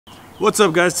What's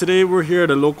up, guys? Today we're here at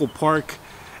a local park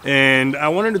and I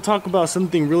wanted to talk about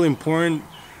something really important,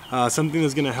 something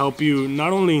that's going to help you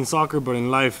not only in soccer but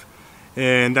in life,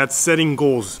 and that's setting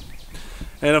goals.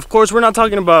 And of course, we're not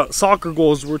talking about soccer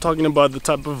goals, we're talking about the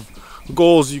type of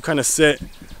goals you kind of set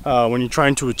when you're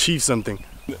trying to achieve something.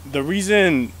 The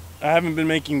reason I haven't been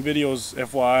making videos,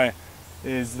 FYI,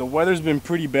 is the weather's been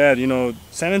pretty bad. You know,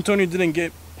 San Antonio didn't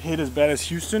get hit as bad as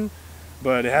Houston,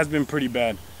 but it has been pretty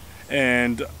bad.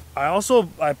 And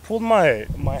I pulled my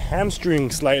hamstring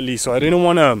slightly, so I didn't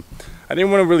want to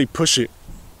really push it.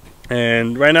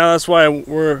 And right now that's why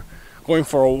we're going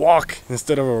for a walk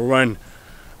instead of a run.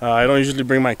 I don't usually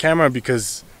bring my camera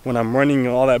because when I'm running and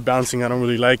all that bouncing, I don't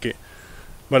really like it.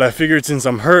 But I figured since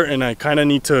I'm hurt and I kind of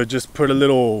need to just put a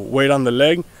little weight on the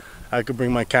leg, I could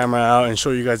bring my camera out and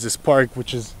show you guys this park,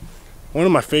 which is one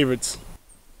of my favorites.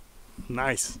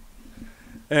 Nice.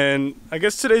 And I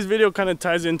guess today's video kind of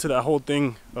ties into that whole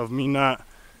thing of me not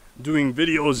doing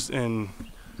videos and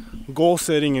goal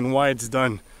setting and why it's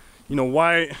done. You know,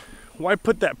 why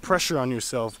put that pressure on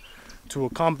yourself to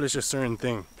accomplish a certain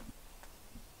thing?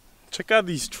 Check out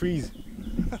these trees.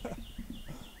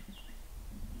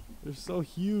 They're so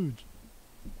huge.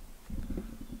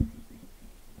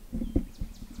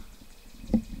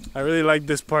 I really like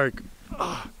this park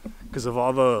because of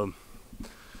all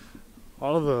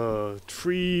the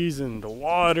trees and the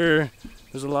water.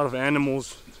 There's a lot of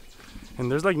animals,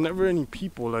 and there's like never any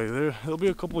people. Like there'll be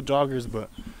a couple joggers, but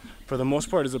for the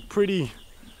most part it's a pretty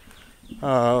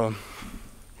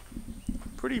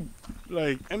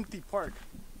like empty park,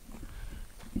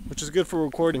 which is good for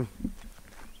recording.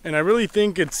 And I really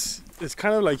think it's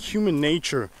kind of like human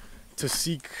nature to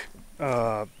seek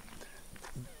the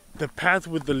path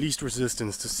with the least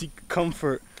resistance, to seek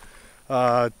comfort,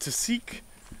 to seek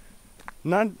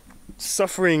not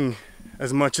suffering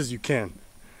as much as you can.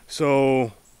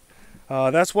 So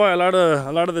that's why a lot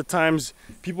of the times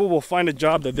people will find a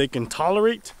job that they can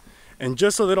tolerate, and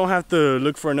just so they don't have to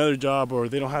look for another job, or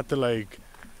they don't have to like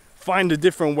find a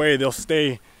different way, they'll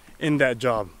stay in that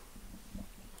job.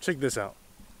 Check this out.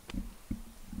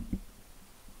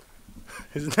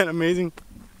 Isn't that amazing?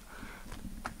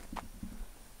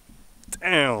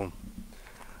 Damn.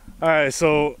 Alright,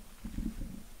 so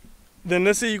then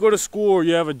let's say you go to school or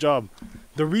you have a job.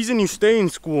 The reason you stay in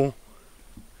school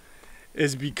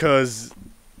is because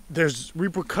there's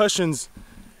repercussions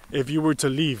if you were to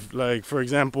leave. Like, for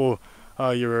example,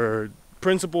 your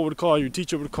principal would call, your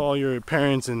teacher would call your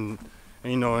parents and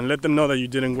you know, and let them know that you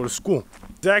didn't go to school.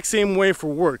 Exact same way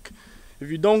for work. If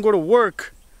you don't go to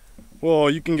work, well,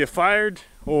 you can get fired,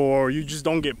 or you just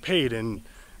don't get paid, and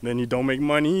then you don't make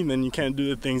money, and then you can't do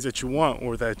the things that you want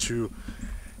or that you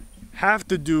have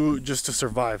to do just to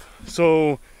survive.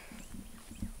 So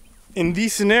in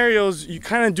these scenarios, you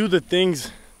kind of do the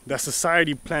things that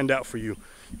society planned out for you.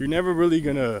 You're never really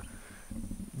gonna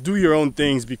do your own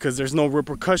things because there's no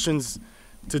repercussions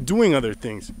to doing other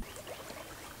things.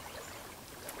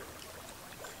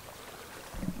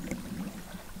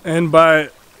 And by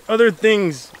other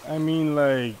things, I mean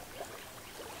like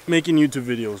making YouTube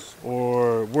videos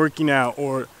or working out,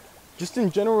 or just in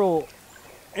general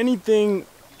anything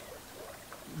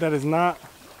that is not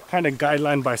kind of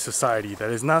guidelined by society, that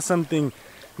is not something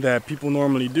that people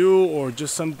normally do, or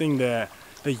just something that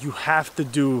you have to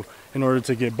do in order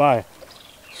to get by.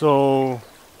 So,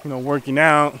 you know, working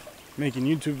out, making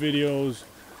YouTube videos,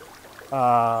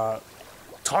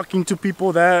 talking to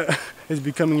people, that is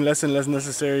becoming less and less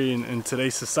necessary in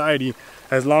today's society.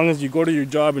 As long as you go to your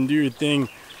job and do your thing,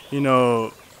 you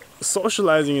know,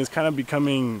 socializing is kind of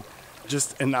becoming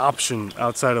just an option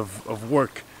outside of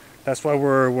work. That's why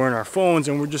we're in our phones,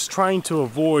 and we're just trying to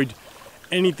avoid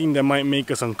anything that might make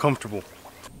us uncomfortable.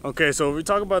 Okay, so if we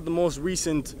talk about the most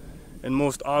recent and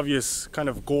most obvious kind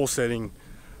of goal setting,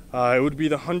 it would be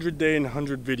the 100-day and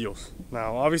 100 videos.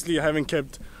 Now, obviously, I haven't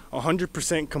kept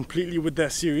 100% completely with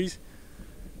that series,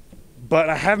 but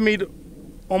I have made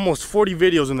almost 40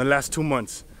 videos in the last 2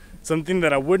 months. Something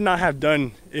that I would not have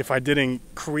done if I didn't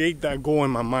create that goal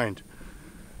in my mind.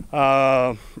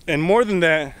 And more than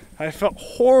that, I felt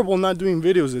horrible not doing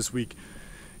videos this week.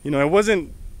 You know, it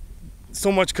wasn't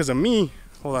so much because of me.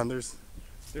 Hold on, there's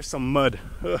some mud.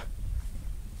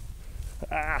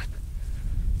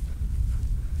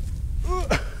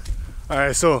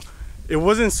 Alright, so it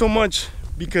wasn't so much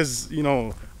because, you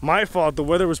know, my fault. The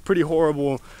weather was pretty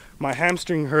horrible. My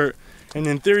hamstring hurt. And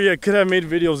in theory, I could have made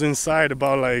videos inside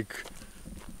about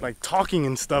like talking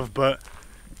and stuff, but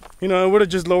you know, it would have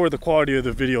just lowered the quality of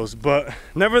the videos. But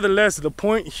nevertheless, the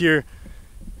point here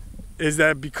is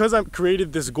that because I've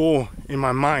created this goal in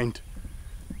my mind,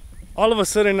 all of a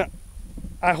sudden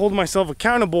I hold myself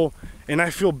accountable and I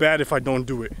feel bad if I don't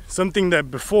do it. Something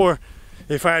that before,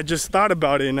 if I had just thought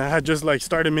about it and I had just like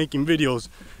started making videos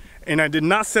and I did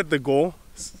not set the goal,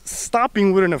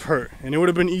 stopping wouldn't have hurt, and it would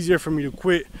have been easier for me to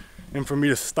quit and for me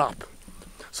to stop.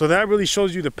 So that really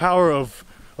shows you the power of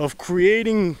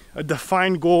creating a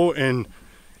defined goal and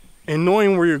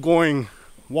knowing where you're going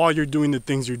while you're doing the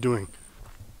things you're doing.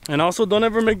 And also, don't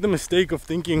ever make the mistake of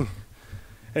thinking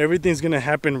everything's gonna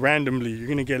happen randomly. You're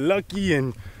gonna get lucky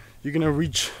and you're gonna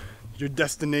reach your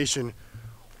destination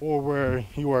or where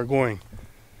you are going.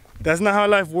 That's not how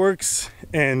life works,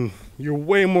 and you're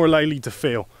way more likely to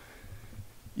fail.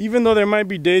 Even though there might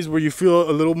be days where you feel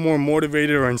a little more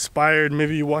motivated or inspired,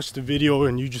 maybe you watch the video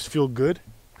and you just feel good,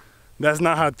 that's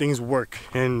not how things work.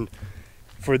 And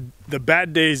for the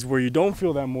bad days where you don't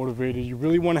feel that motivated, you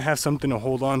really want to have something to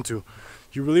hold on to.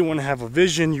 You really want to have a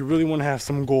vision, you really want to have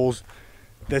some goals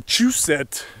that you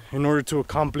set in order to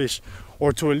accomplish,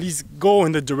 or to at least go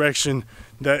in the direction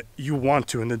that you want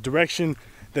to, in the direction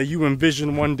that you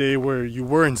envision one day where you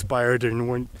were inspired and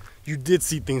when you did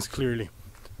see things clearly.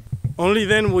 Only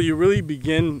then will you really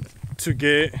begin to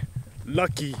get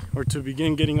lucky or to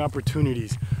begin getting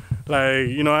opportunities. Like,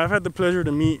 you know, I've had the pleasure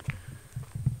to meet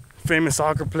famous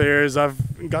soccer players.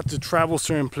 I've got to travel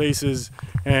certain places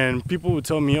and people would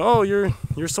tell me, oh, you're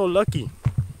so lucky.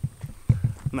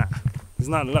 Nah, it's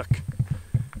not luck.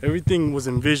 Everything was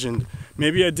envisioned.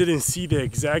 Maybe I didn't see the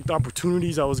exact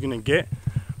opportunities I was gonna get,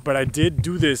 but I did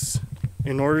do this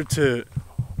in order to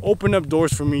open up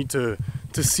doors for me to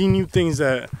see new things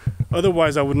that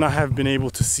otherwise I would not have been able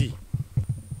to see.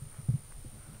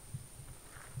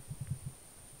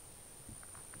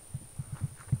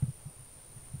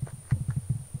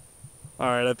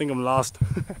 Alright, I think I'm lost.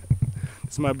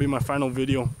 This might be my final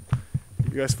video.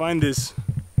 If you guys find this,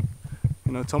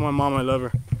 you know, tell my mom I love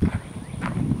her.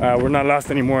 We're not lost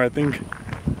anymore. I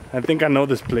think I know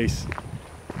this place.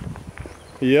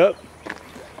 Yep.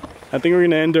 I think we're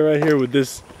gonna end it right here with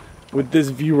this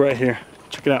view right here.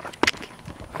 Check it out.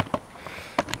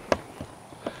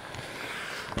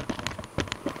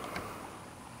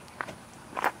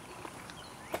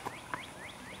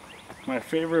 My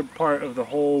favorite part of the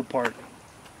whole park.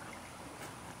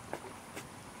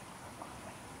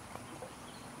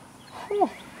 Whew.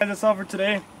 That's all for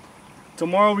today.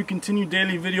 Tomorrow we continue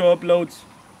daily video uploads.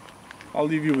 I'll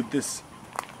leave you with this.